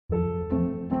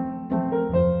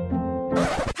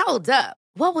Hold up.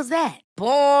 What was that?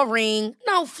 Boring.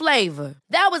 No flavor.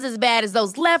 That was as bad as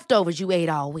those leftovers you ate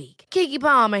all week. Keke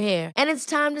Palmer here. And it's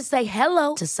time to say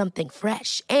hello to something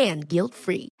fresh and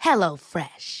guilt-free. Hello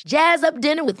Fresh. Jazz up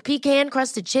dinner with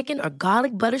pecan-crusted chicken or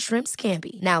garlic butter shrimp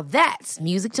scampi. Now that's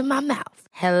music to my mouth.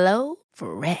 Hello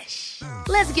Fresh.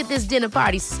 Let's get this dinner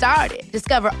party started.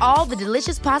 Discover all the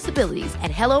delicious possibilities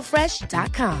at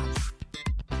hellofresh.com.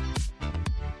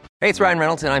 Hey, it's Ryan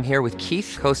Reynolds, and I'm here with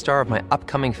Keith, co-star of my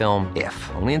upcoming film,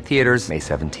 If, only in theaters May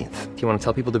 17th. Do you want to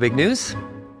tell people the big news?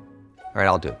 All right,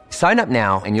 I'll do it. Sign up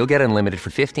now and you'll get unlimited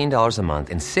for $15 a month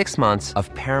and 6 months of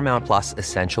Paramount Plus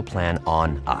Essential Plan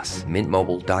on us.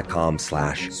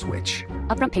 MintMobile.com/switch.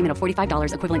 Upfront payment of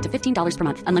 $45 equivalent to $15 per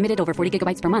month. Unlimited over 40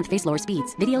 gigabytes per month. Face lower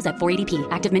speeds. Videos at 480p.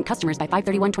 Active Mint customers by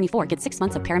 531.24 get 6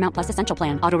 months of Paramount Plus Essential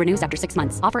Plan. Auto renews after 6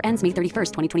 months. Offer ends May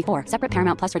 31st, 2024. Separate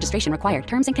Paramount Plus registration required.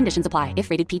 Terms and conditions apply if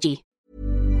rated PG.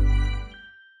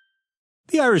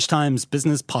 The Irish Times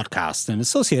Business Podcast in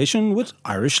association with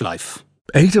Irish Life.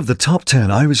 8 of the top 10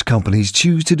 Irish companies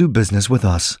choose to do business with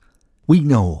us. We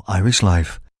know Irish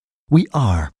Life. We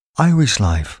are Irish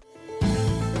Life.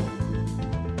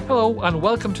 Hello and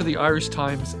welcome to the Irish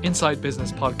Times Inside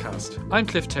Business Podcast. I'm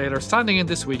Cliff Taylor, standing in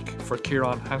this week for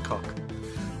Kieran Hancock.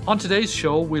 On today's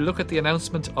show, we look at the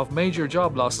announcement of major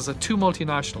job losses at 2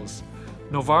 multinationals,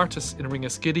 Novartis in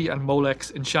Ringaskiddy and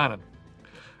Molex in Shannon.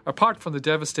 Apart from the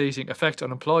devastating effect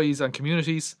on employees and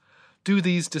communities, do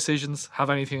these decisions have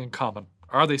anything in common?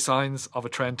 Are they signs of a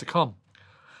trend to come?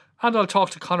 And I'll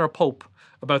talk to Conor Pope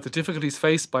about the difficulties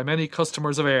faced by many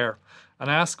customers of Air and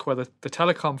ask whether the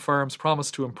telecom firm's promise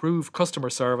to improve customer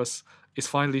service is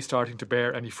finally starting to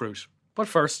bear any fruit. But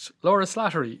first, Laura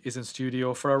Slattery is in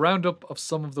studio for a roundup of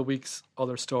some of the week's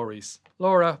other stories.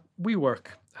 Laura,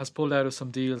 WeWork has pulled out of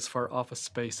some deals for office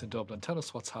space in Dublin. Tell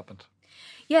us what's happened.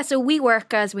 Yeah, so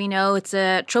WeWork, as we know, it's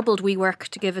a troubled WeWork,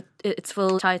 to give it its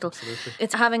full title. Absolutely.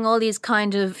 It's having all these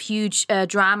kind of huge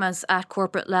dramas at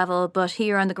corporate level, but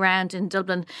here on the ground in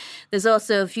Dublin, there's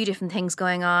also a few different things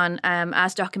going on,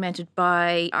 as documented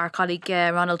by our colleague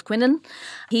Ronald Quinlan.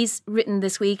 He's written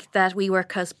this week that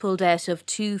WeWork has pulled out of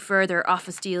 2 further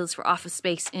office deals for office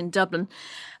space in Dublin.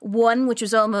 One, which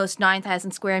was almost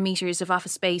 9,000 square metres of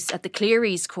office space at the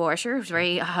Clearys Quarter, a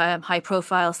very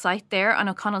high-profile site there on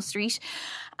O'Connell Street.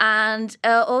 And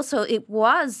also it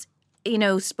was,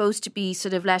 supposed to be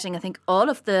sort of letting, I think, all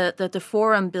of the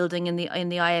Forum building in the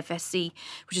IFSC,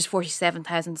 which is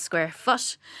 47,000 square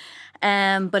foot.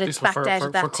 But it's backed out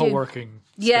of that for too. Co-working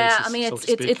Yeah,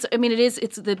 spaces, I mean,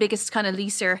 it's the biggest kind of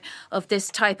leaser of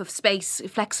this type of space,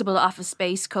 flexible office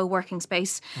space, co-working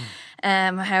space,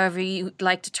 however you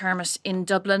like to term it in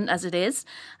Dublin as it is.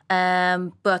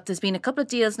 But there's been a couple of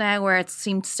deals now where it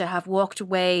seems to have walked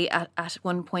away at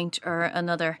one point or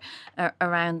another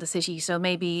around the city. So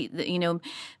maybe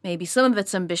some of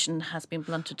its ambition has been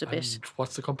blunted a bit. And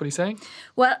what's the company saying?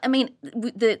 Well, I mean,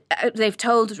 they've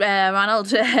told Ronald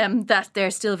that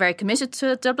they're still very committed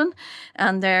to Dublin,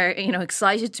 and they're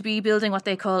excited to be building what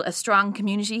they call a strong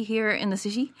community here in the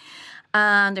city.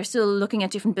 And they're still looking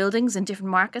at different buildings in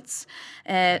different markets.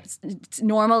 It's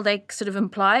normal, they sort of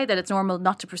imply that it's normal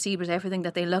not to proceed with everything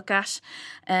that they look at.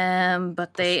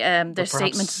 But their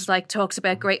statement talks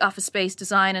about great office space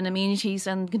design and amenities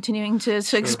and continuing to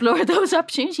explore those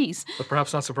opportunities. But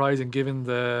perhaps not surprising given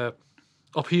the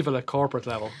upheaval at corporate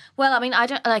level. Well, I mean, I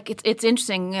don't like it's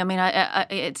interesting. I mean,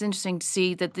 it's interesting to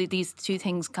see that these two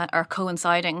things are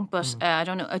coinciding. But I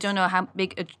don't know how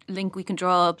big a link we can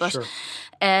draw. But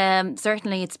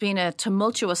certainly, it's been a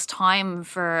tumultuous time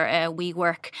for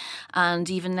WeWork, and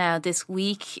even now this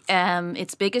week,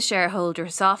 its biggest shareholder,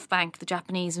 SoftBank, the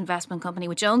Japanese investment company,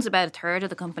 which owns about a third of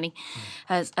the company,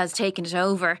 has taken it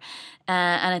over.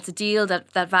 And it's a deal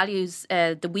that values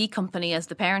the We company as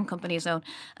the parent company's own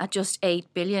at just $8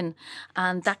 billion.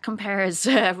 And that compares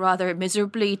rather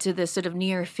miserably to the sort of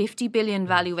near $50 billion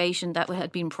valuation that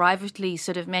had been privately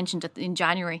sort of mentioned in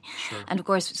January. Sure. And of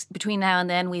course, between now and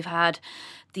then, we've had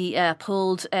the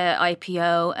pulled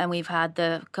IPO, and we've had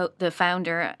the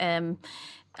founder,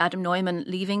 Adam Neumann,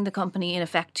 leaving the company. In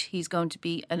effect, he's going to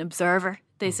be an observer,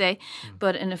 they say.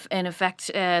 But in effect,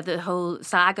 the whole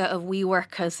saga of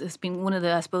WeWork has been one of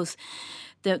the, I suppose,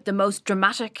 the most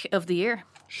dramatic of the year.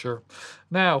 Sure.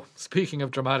 Now, speaking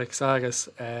of dramatic sagas,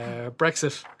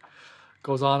 Brexit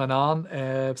goes on and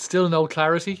on. Still no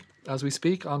clarity as we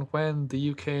speak on when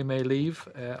the UK may leave,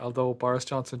 although Boris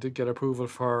Johnson did get approval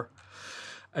for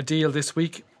a deal this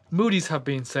week. Moody's have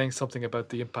been saying something about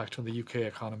the impact on the UK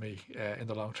economy in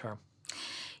the long term.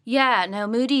 Yeah, now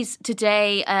Moody's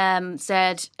today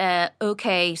said,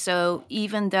 OK, so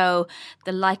even though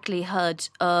the likelihood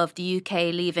of the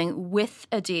UK leaving with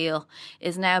a deal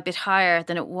is now a bit higher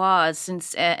than it was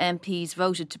since MPs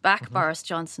voted to back Boris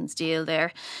Johnson's deal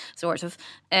there, sort of,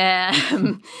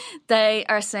 they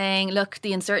are saying, look,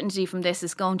 the uncertainty from this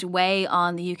is going to weigh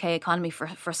on the UK economy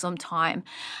for some time.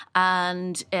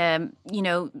 And,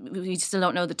 we still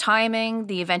don't know the timing,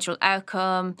 the eventual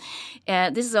outcome.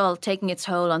 This is all taking its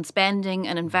toll on spending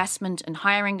and investment and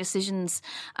hiring decisions,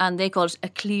 and they call it a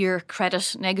clear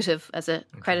credit negative, as a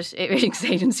credit ratings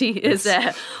agency is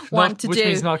want to do. Which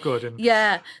means not good.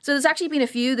 Yeah. So there's actually been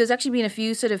a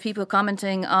few sort of people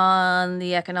commenting on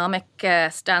the economic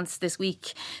stance this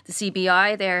week. The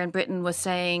CBI there in Britain was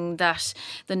saying that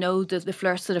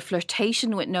the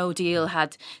flirtation with no deal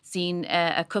had seen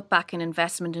a cutback in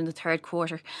investment in the third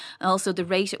quarter. And also the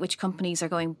rate at which companies are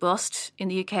going bust in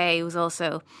the UK was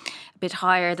also a bit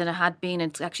higher than it had been.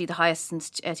 It's actually the highest since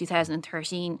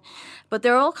 2013. But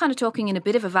they're all kind of talking in a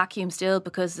bit of a vacuum still,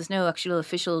 because there's no actual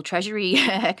official Treasury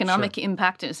economic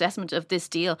impact and assessment of this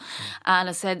deal. And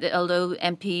I said that although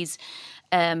MPs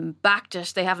backed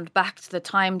it, they haven't backed the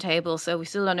timetable, so we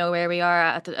still don't know where we are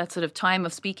at sort of time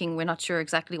of speaking. We're not sure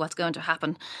exactly what's going to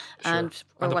happen. And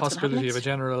the possibility of a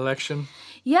general election.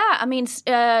 Yeah, I mean,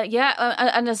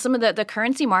 and some of the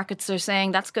currency markets are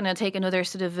saying that's going to take another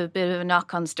sort of a bit of a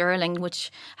knock on sterling, which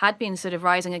had been sort of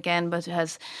rising again, but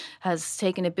has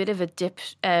taken a bit of a dip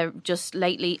just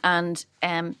lately, and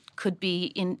could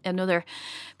be in another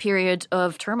period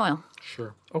of turmoil.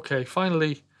 Sure. Okay,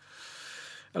 finally,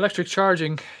 electric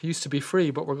charging used to be free,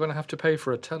 but we're going to have to pay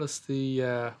for it. Tell us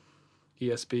the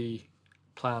ESB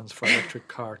plans for electric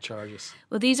car charges.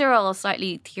 Well, these are all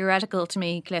slightly theoretical to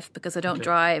me, Cliff, because I don't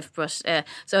drive. But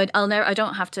so I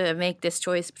don't have to make this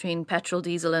choice between petrol,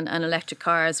 diesel, and electric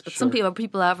cars. But some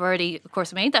people have already, of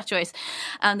course, made that choice,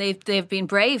 and they've been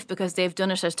brave because they've done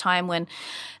it at a time when,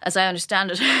 as I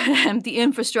understand it, the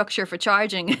infrastructure for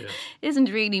charging isn't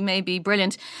really maybe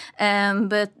brilliant.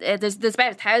 But there's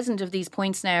about 1,000 of these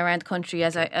points now around the country,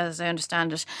 as I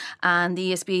understand it, and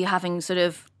the ESB, having sort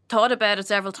of thought about it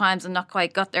several times and not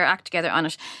quite got their act together on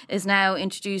it, is now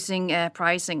introducing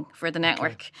pricing for the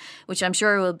network, which I'm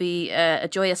sure will be a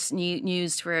joyous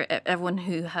news for everyone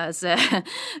who has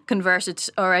converted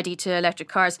already to electric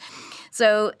cars.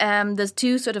 So there's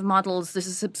two sort of models. There's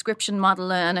a subscription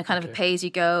model and a kind of a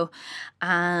pay-as-you-go.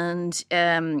 And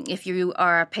if you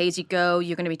are pay-as-you-go,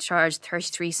 you're going to be charged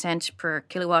 33 cents per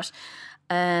kilowatt.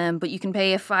 But you can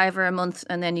pay a $5 a month,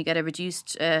 and then you get a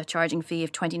reduced charging fee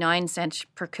of 29 cents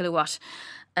per kilowatt.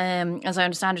 As I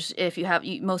understand it, if you have,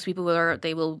 most people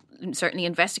will certainly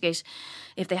investigate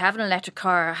if they have an electric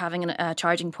car, having a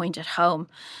charging point at home,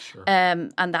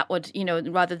 and that would,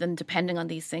 rather than depending on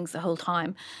these things the whole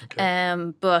time.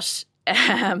 But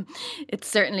it's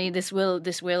certainly this will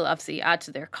obviously add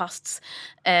to their costs,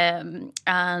 and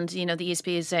the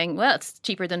ESB is saying, well, it's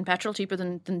cheaper than petrol, cheaper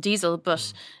than diesel,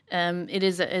 but it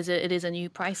is a new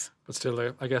price. But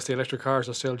still, I guess the electric cars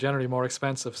are still generally more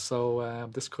expensive, so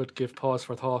this could give pause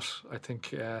for thought. I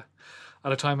think at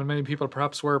a time when many people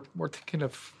perhaps were thinking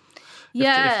of.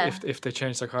 If they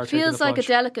change their car, feels like a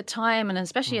delicate time, and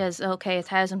especially as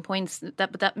 1,000 points.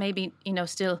 That maybe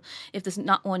still, if there's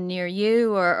not one near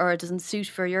you or it doesn't suit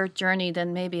for your journey,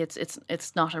 then maybe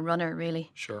it's not a runner really.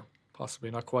 Sure,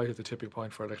 possibly not quite at the tipping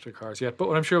point for electric cars yet, but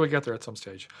I'm sure we'll get there at some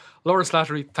stage. Laura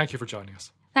Slattery, thank you for joining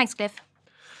us. Thanks, Cliff.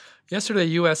 Yesterday,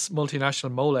 US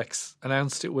multinational Molex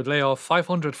announced it would lay off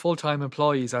 500 full-time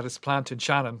employees at its plant in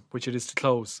Shannon, which it is to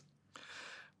close.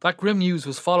 That grim news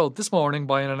was followed this morning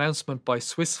by an announcement by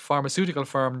Swiss pharmaceutical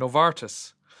firm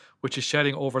Novartis, which is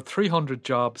shedding over 300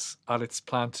 jobs at its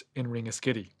plant in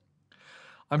Ringaskiddy.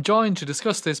 I'm joined to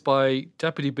discuss this by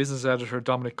Deputy Business Editor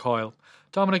Dominic Coyle.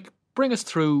 Dominic, bring us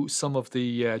through some of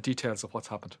the details of what's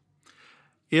happened.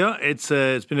 Yeah, it's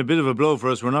been a bit of a blow for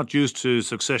us. We're not used to a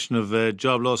succession of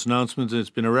job loss announcements. It's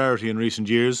been a rarity in recent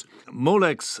years.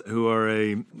 Molex, who are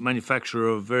a manufacturer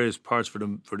of various parts for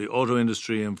the auto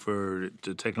industry and for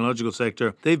the technological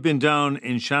sector, they've been down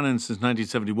in Shannon since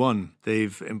 1971.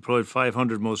 They've employed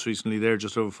 500 most recently there,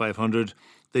 just over 500.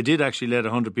 They did actually let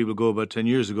 100 people go about 10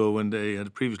 years ago when they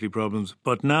had previously problems.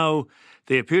 But now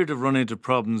they appear to have run into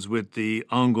problems with the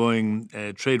ongoing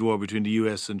trade war between the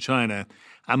US and China,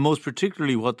 and most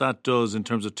particularly what that does in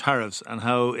terms of tariffs and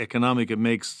how economic it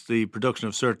makes the production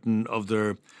of certain of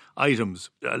their items.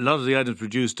 A lot of the items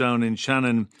produced down in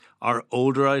Shannon are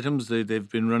older items. They've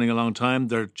been running a long time.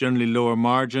 They're generally lower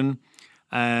margin.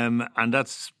 And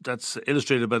that's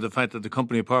illustrated by the fact that the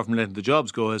company, apart from letting the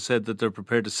jobs go, has said that they're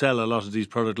prepared to sell a lot of these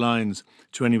product lines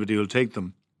to anybody who'll take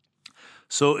them.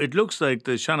 So it looks like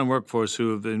the Shannon workforce,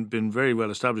 who have been very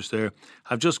well established there,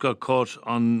 have just got caught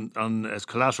on as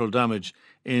collateral damage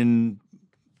in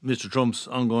Mr. Trump's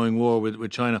ongoing war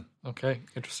with China. Okay,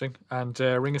 interesting. And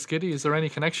Ringaskiddy, is there any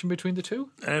connection between the two?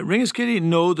 Ringaskiddy,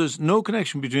 no, there's no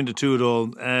connection between the two at all.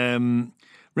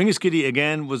 Ringaskiddy,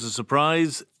 again, was a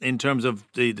surprise in terms of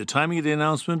the timing of the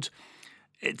announcement.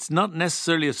 It's not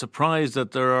necessarily a surprise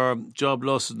that there are job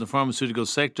losses in the pharmaceutical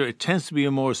sector. It tends to be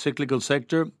a more cyclical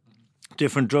sector.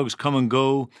 Different drugs come and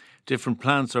go. Different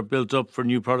plants are built up for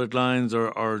new product lines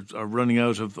or are running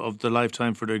out of the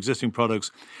lifetime for their existing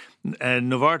products.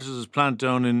 Novartis' plant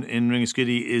down in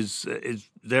Ringaskiddy is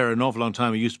there an awful long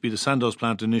time. It used to be the Sandoz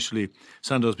plant initially.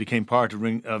 Sandoz became part of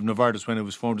Novartis when it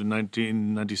was formed in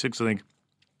 1996, I think.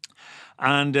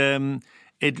 And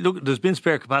there's been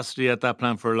spare capacity at that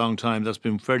plant for a long time. That's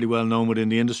been fairly well known within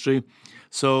the industry.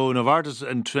 So Novartis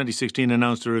in 2016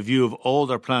 announced a review of all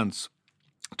their plants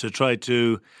to try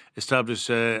to establish,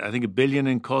 I think, $1 billion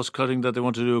in cost cutting that they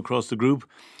want to do across the group,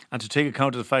 and to take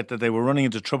account of the fact that they were running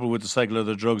into trouble with the cycle of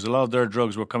their drugs. A lot of their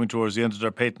drugs were coming towards the end of their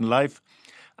patent life,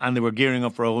 and they were gearing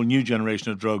up for a whole new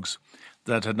generation of drugs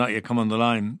that had not yet come on the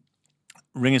line.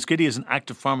 Ringaskiddy is an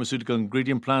active pharmaceutical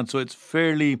ingredient plant, so it's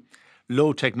fairly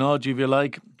low technology, if you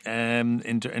like,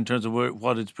 in terms of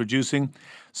what it's producing.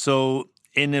 So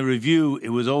in a review,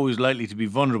 it was always likely to be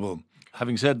vulnerable.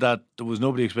 Having said that, there was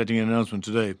nobody expecting an announcement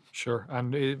today. Sure.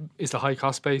 And is the high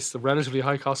cost base, the relatively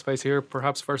high cost base here,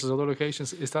 perhaps versus other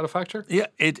locations, is that a factor? Yeah,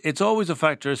 it's always a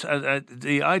factor.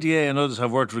 The IDA and others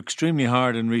have worked extremely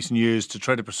hard in recent years to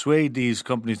try to persuade these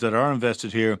companies that are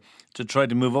invested here to try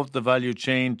to move up the value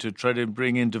chain, to try to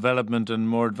bring in development and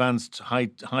more advanced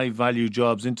high value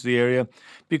jobs into the area,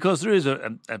 because there is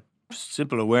a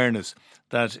simple awareness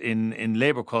that in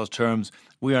labour cost terms,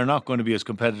 we are not going to be as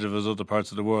competitive as other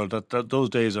parts of the world. That those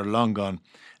days are long gone.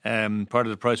 Part of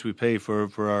the price we pay for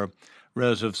our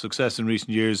relative success in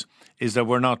recent years is that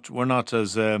we're not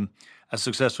as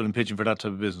successful in pitching for that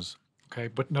type of business. Okay,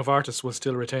 but Novartis will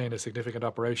still retain a significant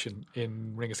operation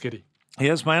in Ringaskiddy.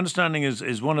 Yes, my understanding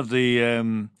is one of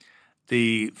the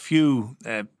few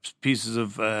pieces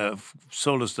of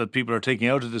solace that people are taking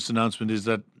out of this announcement is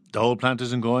that the whole plant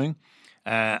isn't going.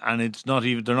 And they're not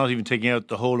even taking out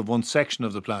the whole of one section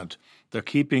of the plant. They're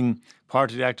keeping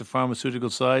part of the active pharmaceutical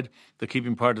side. They're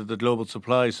keeping part of the global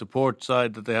supply support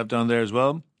side that they have down there as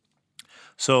well.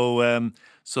 So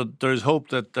there's hope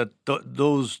that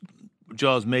those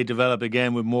jobs may develop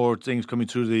again with more things coming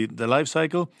through the life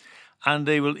cycle, and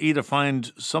they will either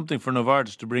find something for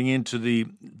Novartis to bring into the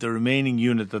remaining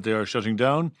unit that they are shutting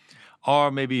down,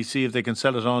 or maybe see if they can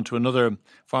sell it on to another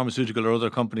pharmaceutical or other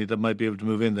company that might be able to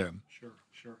move in there.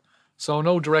 Sure. So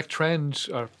no direct trend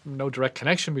or no direct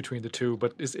connection between the two,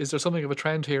 but is there something of a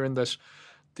trend here in that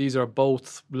these are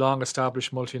both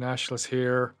long-established multinationals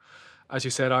here? As you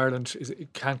said, Ireland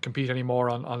can't compete anymore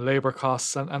on labour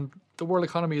costs, and the world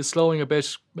economy is slowing a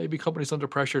bit. Maybe companies under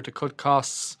pressure to cut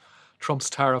costs, Trump's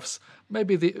tariffs,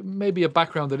 maybe a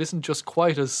background that isn't just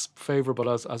quite as favourable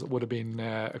as it would have been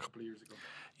a couple of years ago.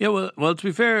 Yeah, well, to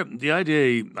be fair, the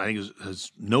IDA, I think,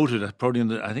 has noted,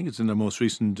 probably I think it's in their most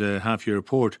recent half-year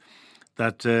report,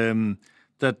 that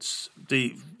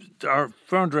our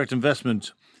foreign direct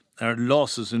investment, our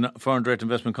losses in foreign direct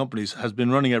investment companies has been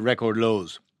running at record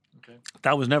lows. Okay.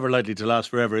 That was never likely to last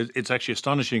forever. It's actually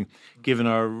astonishing, given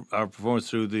our performance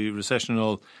through the recession and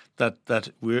all, that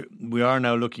we are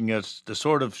now looking at the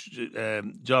sort of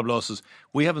job losses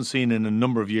we haven't seen in a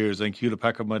number of years. I think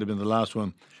Hewlett-Packard might have been the last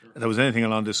one. There was anything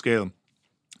along this scale.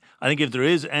 I think if there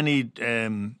is any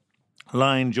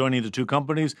line joining the two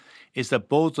companies, it's that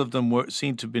both of them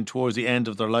seem to have been towards the end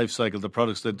of their life cycle, the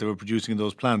products that they were producing in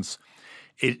those plants.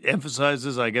 It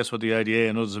emphasises, I guess, what the IDA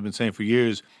and others have been saying for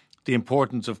years, the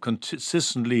importance of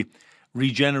consistently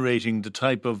regenerating the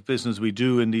type of business we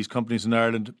do in these companies in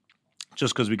Ireland.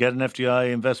 Just because we get an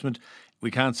FDI investment,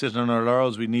 we can't sit on our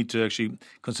laurels. We need to actually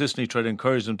consistently try to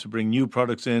encourage them to bring new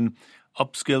products in,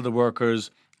 upskill the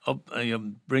workers,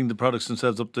 bring the products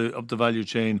themselves up the value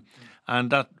chain, and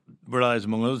that relies,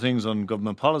 among other things, on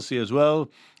government policy as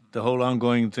well. The whole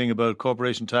ongoing thing about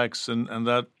corporation tax and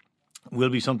that will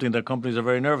be something that companies are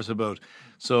very nervous about.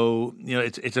 So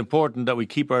it's important that we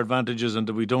keep our advantages and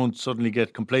that we don't suddenly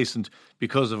get complacent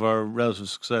because of our relative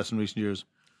success in recent years.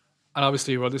 And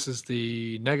obviously, well, this is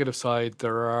the negative side.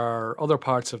 There are other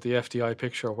parts of the FDI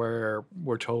picture where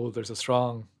we're told there's a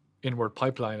strong inward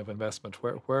pipeline of investment.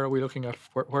 Where are we looking at?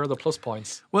 Where are the plus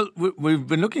points? Well, we've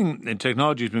been looking, and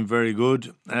technology has been very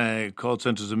good. Call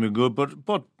centres have been good,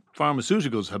 but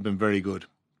pharmaceuticals have been very good.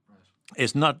 Right.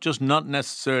 It's not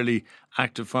necessarily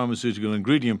active pharmaceutical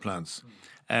ingredient plants.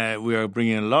 We are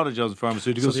bringing in a lot of jobs in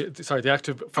pharmaceuticals. So the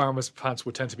active pharma plants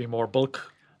would tend to be more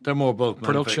bulk. They're more bulk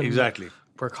production, exactly.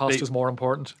 Where cost is more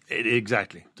important.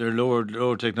 Exactly. They're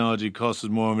lower technology, cost is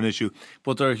more of an issue.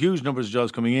 But there are huge numbers of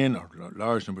jobs coming in, or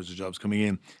large numbers of jobs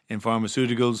coming in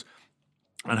pharmaceuticals,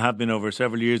 and have been over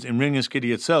several years. In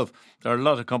Ringaskiddy itself, there are a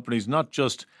lot of companies, not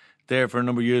just there for a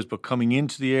number of years, but coming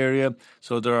into the area.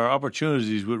 So there are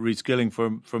opportunities with reskilling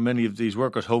for many of these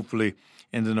workers, hopefully,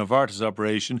 in the Novartis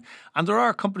operation. And there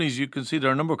are companies, you can see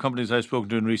there are a number of companies I've spoken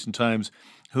to in recent times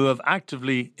who have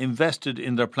actively invested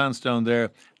in their plants down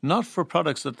there, not for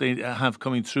products that they have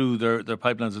coming through their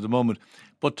pipelines at the moment,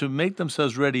 but to make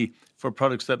themselves ready for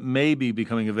products that may be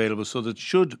becoming available, so that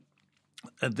should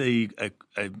a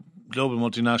global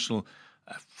multinational,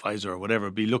 Pfizer or whatever,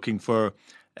 be looking for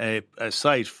a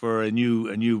site for a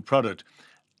new product,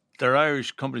 their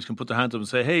Irish companies can put their hands up and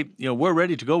say, hey, we're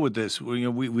ready to go with this.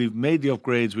 We've made the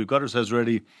upgrades, we've got ourselves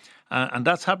ready. And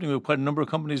that's happening with quite a number of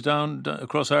companies down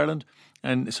across Ireland,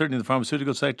 and certainly in the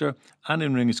pharmaceutical sector and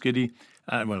in Ringaskiddy,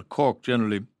 Cork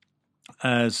generally.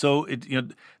 So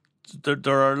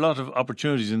there are a lot of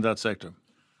opportunities in that sector.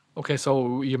 Okay,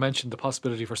 so you mentioned the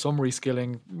possibility for some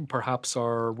reskilling, perhaps,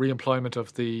 or re-employment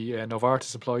of the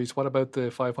Novartis employees. What about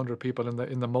the 500 people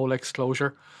in the Molex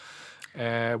closure?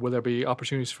 Will there be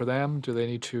opportunities for them? Do they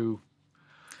need to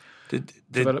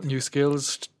develop new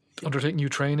skills, undertake new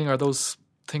training? Are those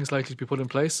things likely to be put in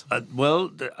place?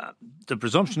 The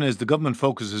presumption is the government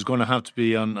focus is going to have to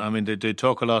be on, they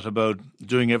talk a lot about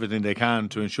doing everything they can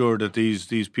to ensure that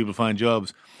these people find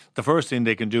jobs. The first thing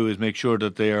they can do is make sure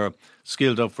that they are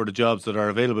skilled up for the jobs that are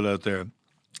available out there.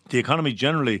 The economy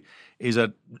generally is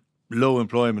at low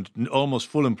employment, almost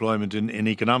full employment in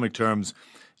economic terms,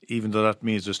 even though that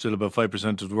means there's still about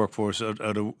 5% of the workforce out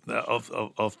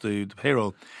of the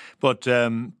payroll. But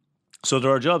so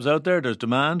there are jobs out there, there's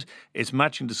demand, it's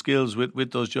matching the skills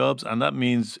with those jobs, and that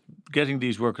means getting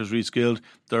these workers reskilled.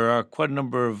 There are quite a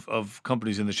number of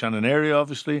companies in the Shannon area,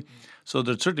 obviously, so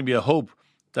there'd certainly be a hope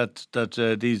that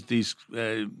these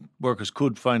workers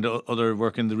could find other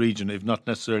work in the region, if not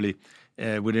necessarily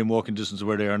within walking distance of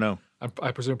where they are now.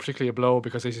 I presume particularly a blow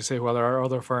because, as you say, while there are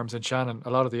other firms in Shannon, a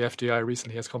lot of the FDI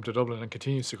recently has come to Dublin and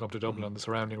continues to come to Dublin and the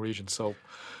surrounding region. So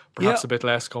perhaps a bit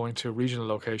less going to regional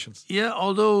locations. Yeah,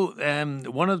 although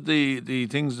one of the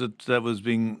things that was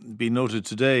being noted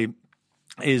today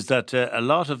is that a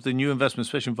lot of the new investment,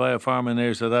 especially via pharma and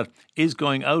areas like that, is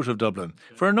going out of Dublin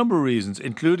for a number of reasons,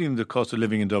 including the cost of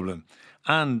living in Dublin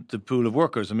and the pool of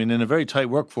workers. In a very tight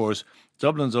workforce,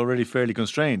 Dublin's already fairly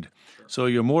constrained. So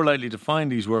you're more likely to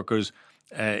find these workers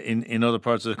in other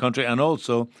parts of the country, and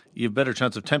also you have a better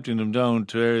chance of tempting them down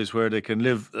to areas where they can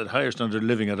live at higher standard of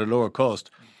living at a lower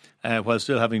cost, while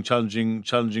still having challenging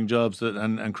jobs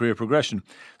and career progression.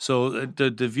 So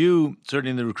the view,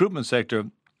 certainly in the recruitment sector,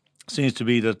 seems to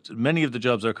be that many of the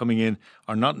jobs that are coming in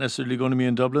are not necessarily going to be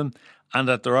in Dublin, and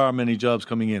that there are many jobs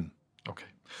coming in. Okay.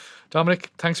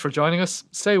 Dominic, thanks for joining us.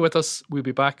 Stay with us. We'll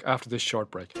be back after this short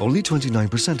break. Only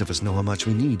 29% of us know how much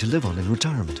we need to live on in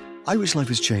retirement. Irish Life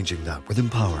is changing that with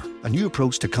Empower, a new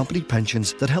approach to company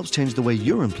pensions that helps change the way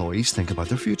your employees think about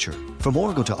their future. For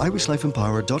more, go to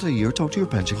irishlifeempower.ie or talk to your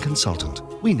pension consultant.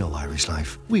 We know Irish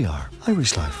Life. We are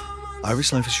Irish Life.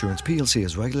 Irish Life Assurance PLC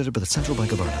is regulated by the Central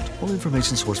Bank of Ireland. All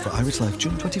information sourced for Irish Life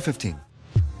June 2015.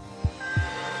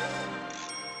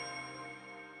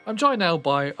 I'm joined now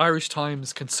by Irish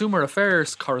Times Consumer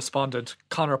Affairs correspondent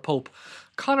Conor Pope.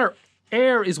 Conor,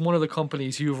 Ayr is one of the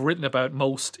companies you've written about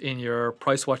most in your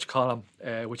Price Watch column,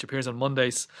 which appears on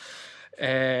Mondays.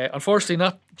 Unfortunately,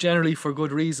 not generally for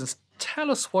good reasons. Tell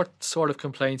us what sort of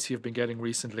complaints you've been getting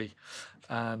recently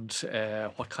and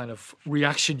what kind of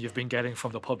reaction you've been getting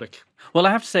from the public. Well,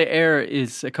 I have to say Ayr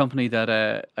is a company that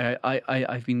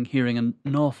I've been hearing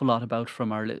an awful lot about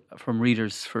from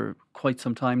readers for quite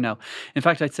some time now. In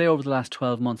fact, I'd say over the last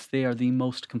 12 months, they are the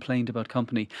most complained about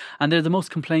company. And they're the most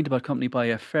complained about company by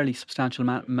a fairly substantial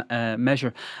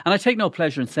measure. And I take no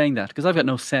pleasure in saying that because I've got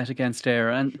no set against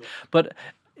Ayr. But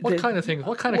what kind of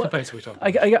complaints are we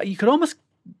talking about? You could almost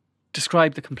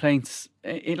describe the complaints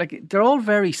like they're all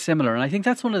very similar, and I think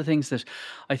that's one of the things that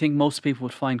I think most people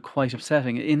would find quite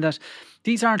upsetting, in that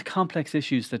these aren't complex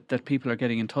issues that people are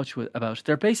getting in touch with about.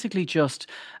 They're basically just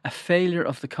a failure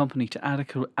of the company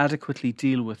to adequately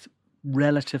deal with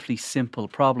relatively simple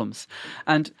problems.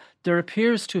 And there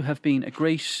appears to have been a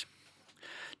great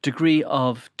degree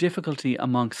of difficulty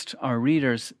amongst our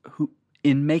readers who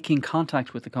in making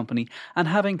contact with the company and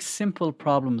having simple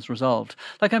problems resolved.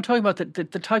 Like I'm talking about,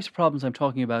 the types of problems I'm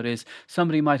talking about is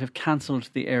somebody might have cancelled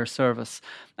the air service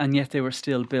and yet they were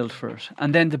still billed for it.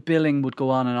 And then the billing would go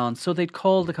on and on. So they'd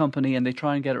call the company and they'd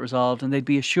try and get it resolved and they'd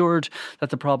be assured that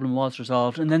the problem was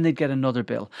resolved and then they'd get another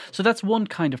bill. So that's one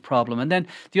kind of problem. And then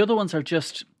the other ones are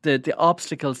just the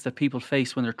obstacles that people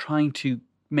face when they're trying to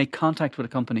make contact with a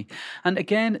company. And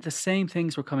again, the same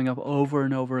things were coming up over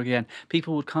and over again.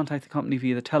 People would contact the company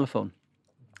via the telephone.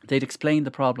 They'd explain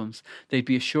the problems. They'd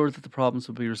be assured that the problems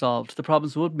would be resolved. The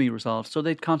problems would be resolved. So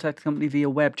they'd contact the company via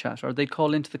web chat or they'd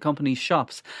call into the company's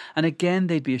shops. And again,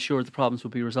 they'd be assured the problems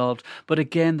would be resolved. But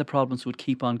again, the problems would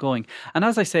keep on going. And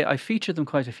as I say, I featured them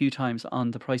quite a few times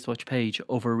on the PriceWatch page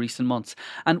over recent months.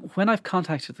 And when I've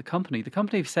contacted the company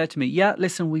have said to me, yeah,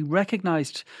 listen, we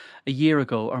recognised a year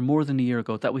ago or more than a year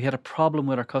ago that we had a problem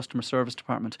with our customer service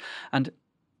department. And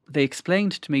they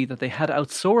explained to me that they had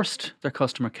outsourced their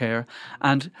customer care,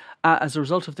 and as a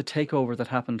result of the takeover that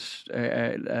happened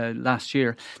last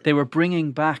year, they were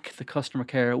bringing back the customer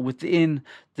care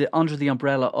under the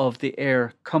umbrella of the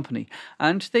air company.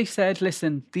 And they said,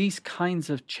 listen, these kinds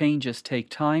of changes take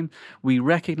time. We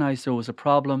recognise there was a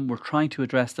problem. We're trying to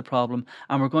address the problem,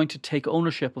 and we're going to take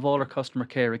ownership of all our customer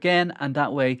care again, and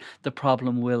that way the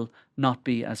problem will not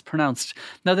be as pronounced.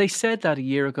 Now, they said that a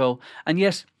year ago, and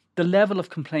yet the level of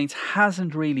complaints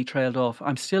hasn't really trailed off.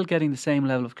 I'm still getting the same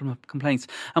level of complaints.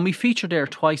 And we featured Air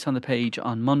twice on the page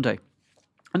on Monday.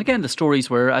 And again, the stories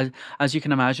were, as you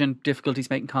can imagine, difficulties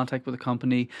making contact with the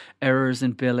company, errors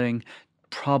in billing,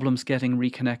 problems getting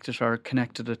reconnected or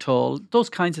connected at all, those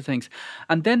kinds of things.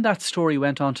 And then that story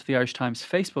went on to the Irish Times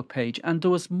Facebook page, and there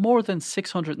was more than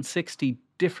 660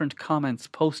 different comments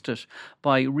posted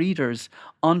by readers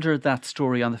under that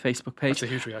story on the Facebook page. That's a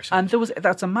huge reaction. And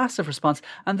that's a massive response.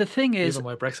 And the thing is, even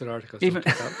my Brexit articles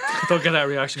don't get that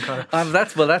reaction, Conor.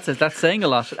 That's saying a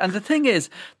lot. And the thing is,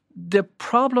 the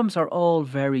problems are all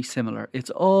very similar.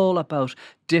 It's all about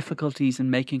difficulties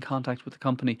in making contact with the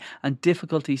company and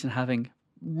difficulties in having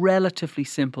relatively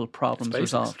simple problems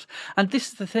resolved. And this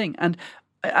is the thing. And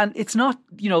it's not,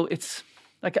 it's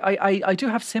like I do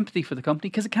have sympathy for the company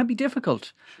because it can be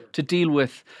difficult to deal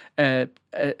with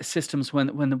systems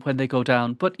when they go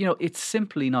down. But, it's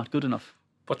simply not good enough.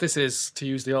 But this is, to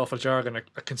use the awful jargon,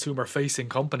 a consumer-facing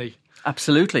company.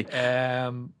 Absolutely.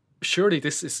 Surely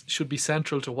this should be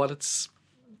central to what it's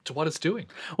doing.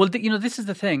 Well, this is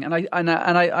the thing, and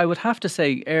I would have to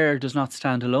say, Air does not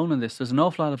stand alone in this. There's an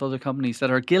awful lot of other companies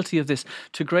that are guilty of this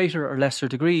to greater or lesser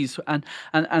degrees,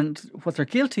 and what they're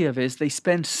guilty of is they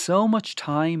spend so much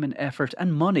time and effort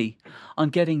and money on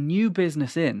getting new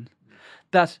business in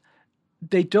that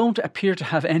they don't appear to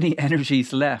have any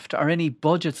energies left or any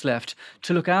budgets left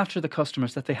to look after the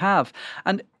customers that they have.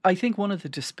 And I think one of the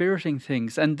dispiriting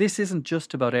things, and this isn't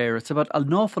just about Air, it's about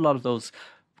an awful lot of those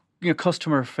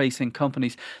customer-facing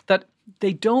companies, that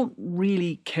they don't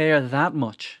really care that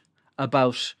much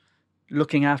about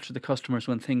looking after the customers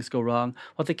when things go wrong.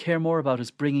 What they care more about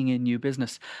is bringing in new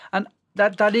business. And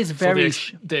that is very...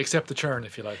 So they accept the churn,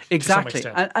 if you like. Exactly.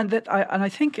 To some extent. I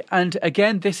think, and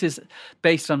again, this is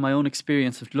based on my own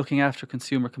experience of looking after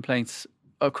consumer complaints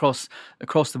across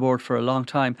the board for a long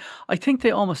time. I think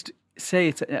they almost say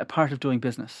it's a part of doing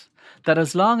business. That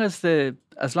as long as the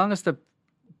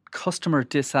customer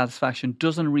dissatisfaction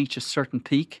doesn't reach a certain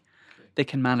peak, they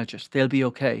can manage it. They'll be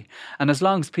okay. And as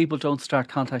long as people don't start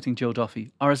contacting Joe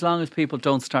Duffy, or as long as people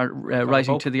don't start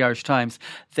writing to the Irish Times,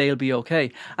 they'll be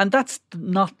okay. And that's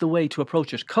not the way to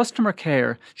approach it. Customer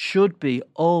care should be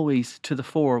always to the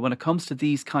fore when it comes to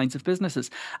these kinds of businesses.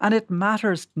 And it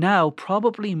matters now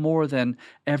probably more than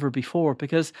ever before,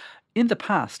 because in the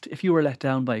past, if you were let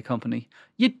down by a company,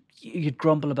 you'd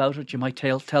grumble about it. You might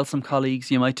tell some colleagues,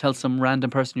 you might tell some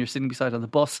random person you're sitting beside on the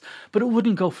bus, but it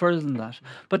wouldn't go further than that.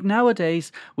 But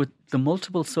nowadays, with the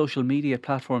multiple social media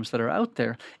platforms that are out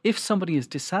there, if somebody is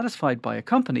dissatisfied by a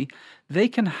company, they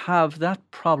can have that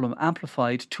problem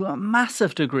amplified to a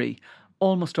massive degree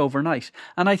almost overnight.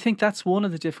 And I think that's one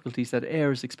of the difficulties that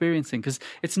Air is experiencing, because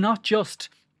it's not just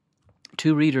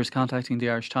 2 readers contacting the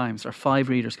Irish Times, or 5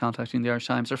 readers contacting the Irish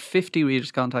Times, or 50 readers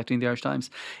contacting the Irish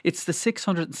Times. It's the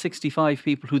 665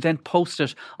 people who then post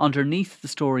it underneath the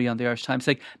story on the Irish Times,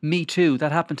 like, me too,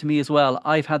 that happened to me as well,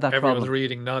 I've had that Everyone's problem.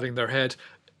 reading, nodding their head.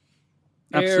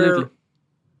 Absolutely. Air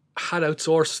had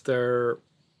outsourced their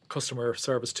customer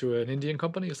service to an Indian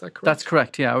company, is that correct? That's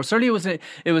correct, yeah. Or certainly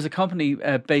it was a company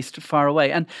based far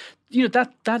away. And,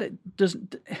 that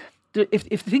doesn't...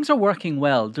 If things are working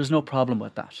well, there's no problem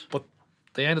with that. But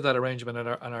they ended that arrangement and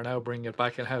are now bringing it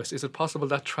back in-house. Is it possible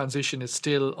that transition is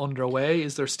still underway?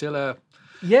 Is there still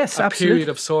Yes, a absolutely. period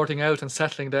of sorting out and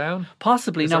settling down?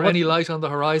 Possibly. Is there any light on the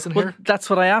horizon here? That's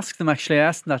what I asked them, actually. I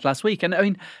asked them that last week. And I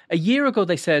mean, a year ago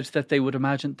they said that they would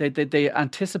imagine, they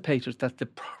anticipated that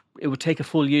it would take a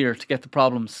full year to get the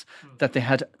problems that they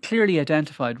had clearly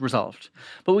identified resolved.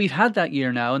 But we've had that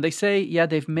year now, and they say, yeah,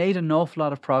 they've made an awful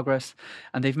lot of progress,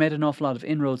 and they've made an awful lot of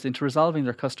inroads into resolving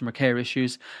their customer care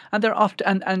issues. And they're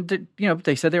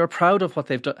they said they were proud of what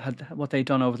they've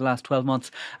done over the last 12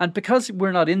 months. And because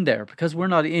we're not in there, because we're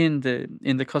not in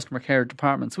the customer care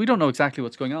departments, we don't know exactly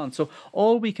what's going on. So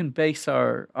all we can base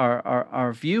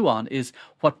our view on is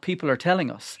what people are telling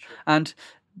us. And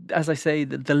as I say,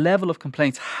 the level of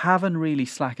complaints haven't really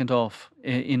slackened off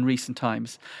in recent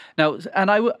times. Now, and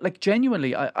I would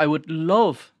genuinely, I would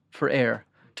love for Air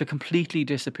to completely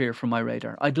disappear from my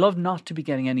radar. I'd love not to be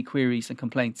getting any queries and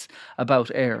complaints about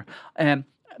Air,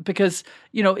 because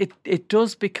it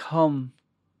does become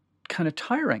kind of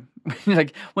tiring.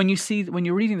 Like when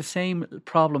you're reading the same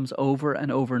problems over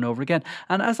and over and over again.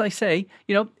 And as I say,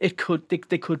 they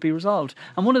could be resolved.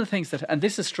 And one of the things and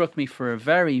this has struck me for a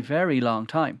very, very long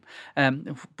time,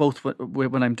 both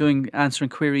when I'm answering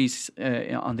queries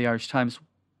on the Irish Times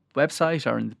website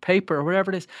or in the paper or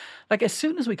wherever it is, like as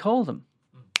soon as we call them,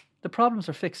 the problems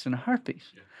are fixed in a heartbeat.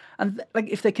 Yeah. And like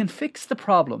if they can fix the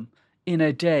problem in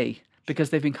a day,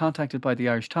 because they've been contacted by the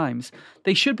Irish Times,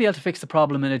 they should be able to fix the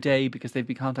problem in a day because they've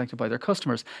been contacted by their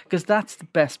customers, because that's the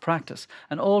best practice.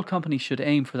 And all companies should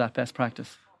aim for that best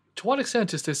practice. To what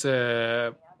extent is this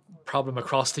a problem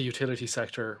across the utility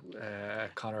sector,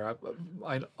 Conor?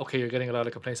 Okay, you're getting a lot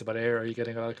of complaints about Air. Are you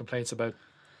getting a lot of complaints about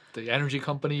the energy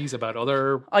companies, about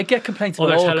other... I get complaints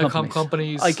about all telecom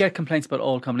companies. I get complaints about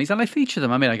all companies, and I feature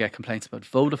them. I mean, I get complaints about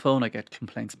Vodafone, I get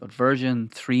complaints about Virgin,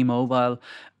 3 Mobile,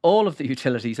 all of the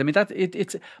utilities. I mean,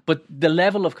 but the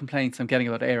level of complaints I'm getting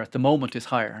about Air at the moment is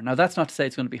higher. Now, that's not to say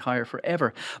it's going to be higher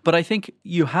forever, but I think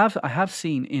I have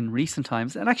seen in recent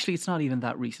times, and actually it's not even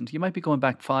that recent, you might be going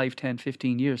back 5, 10,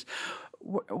 15 years,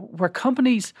 where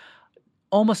companies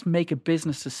almost make a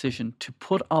business decision to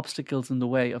put obstacles in the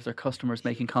way of their customers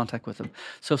making contact with them.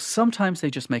 So sometimes they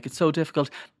just make it so difficult,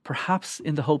 perhaps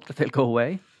in the hope that they'll go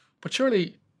away. But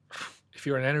surely, if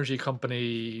you're an energy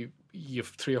company, you have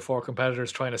 3 or 4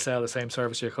 competitors trying to sell the same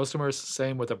service to your customers.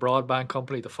 Same with the broadband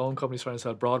company. The phone company's trying to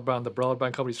sell broadband. The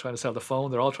broadband company's trying to sell the phone.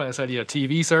 They're all trying to sell you a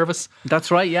TV service.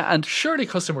 That's right, yeah. And surely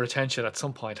customer retention at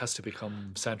some point has to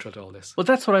become central to all this. Well,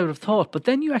 that's what I would have thought. But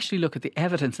then you actually look at the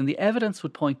evidence, and the evidence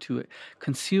would point to a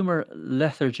consumer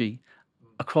lethargy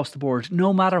across the board,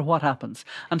 no matter what happens.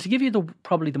 And to give you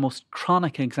probably the most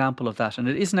chronic example of that, and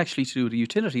it isn't actually to do with a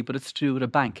utility, but it's to do with a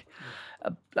bank.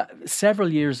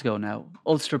 Several years ago now,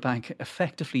 Ulster Bank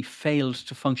effectively failed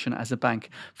to function as a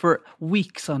bank for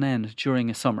weeks on end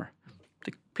during a summer.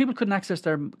 People couldn't access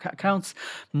their accounts.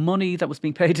 Money that was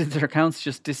being paid into their accounts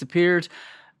just disappeared.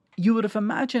 You would have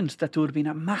imagined that there would have been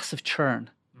a massive churn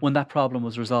when that problem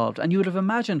was resolved. And you would have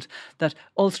imagined that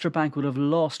Ulster Bank would have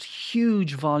lost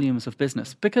huge volumes of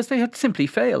business because they had simply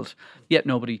failed. Yet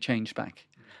nobody changed bank.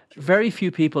 Very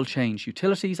few people change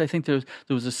utilities. I think there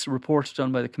was a report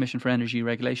done by the Commission for Energy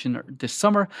Regulation this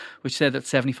summer which said that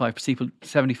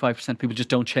 75% of people just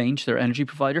don't change their energy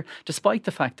provider, despite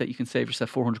the fact that you can save yourself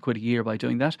 400 quid a year by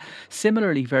doing that.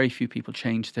 Similarly, very few people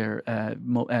change their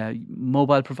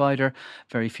mobile provider.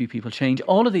 Very few people change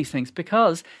all of these things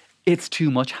because it's too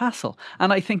much hassle.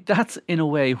 And I think that's in a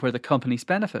way where the companies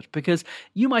benefit, because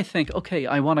you might think, okay,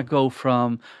 I want to go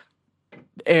from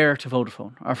Air to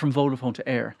Vodafone or from Vodafone to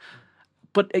Air.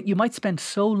 But you might spend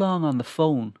so long on the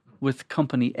phone with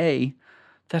company A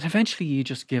that eventually you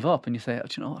just give up and you say, oh,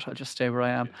 do you know what, I'll just stay where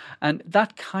I am. And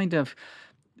that kind of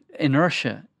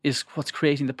inertia is what's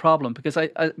creating the problem, because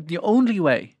the only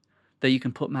way that you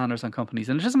can put manners on companies,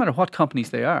 and it doesn't matter what companies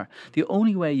they are, the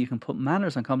only way you can put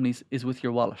manners on companies is with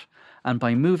your wallet and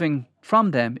by moving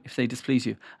from them if they displease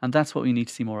you. And that's what we need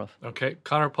to see more of. Okay,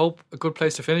 Conor Pope, a good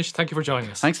place to finish. Thank you for joining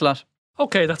us. Thanks a lot.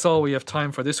 Okay, that's all we have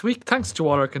time for this week. Thanks to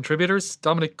all our contributors,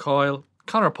 Dominic Coyle,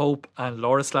 Conor Pope and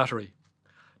Laura Slattery.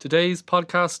 Today's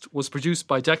podcast was produced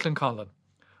by Declan Conlon.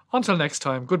 Until next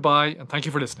time, goodbye and thank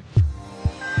you for listening.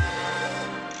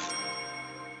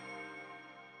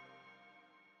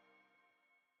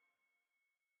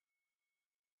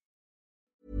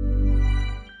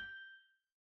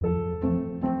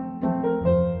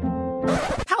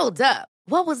 Hold up.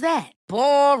 What was that?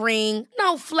 Boring.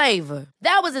 No flavor.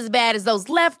 That was as bad as those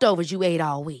leftovers you ate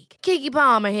all week. Keke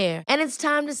Palmer here, and it's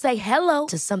time to say hello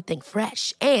to something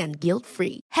fresh and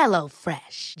guilt-free. Hello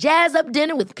Fresh. Jazz up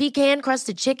dinner with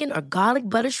pecan-crusted chicken or garlic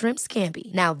butter shrimp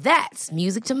scampi. Now that's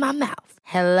music to my mouth.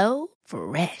 Hello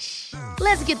Fresh.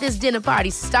 Let's get this dinner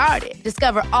party started.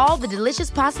 Discover all the delicious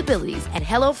possibilities at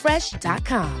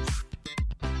HelloFresh.com.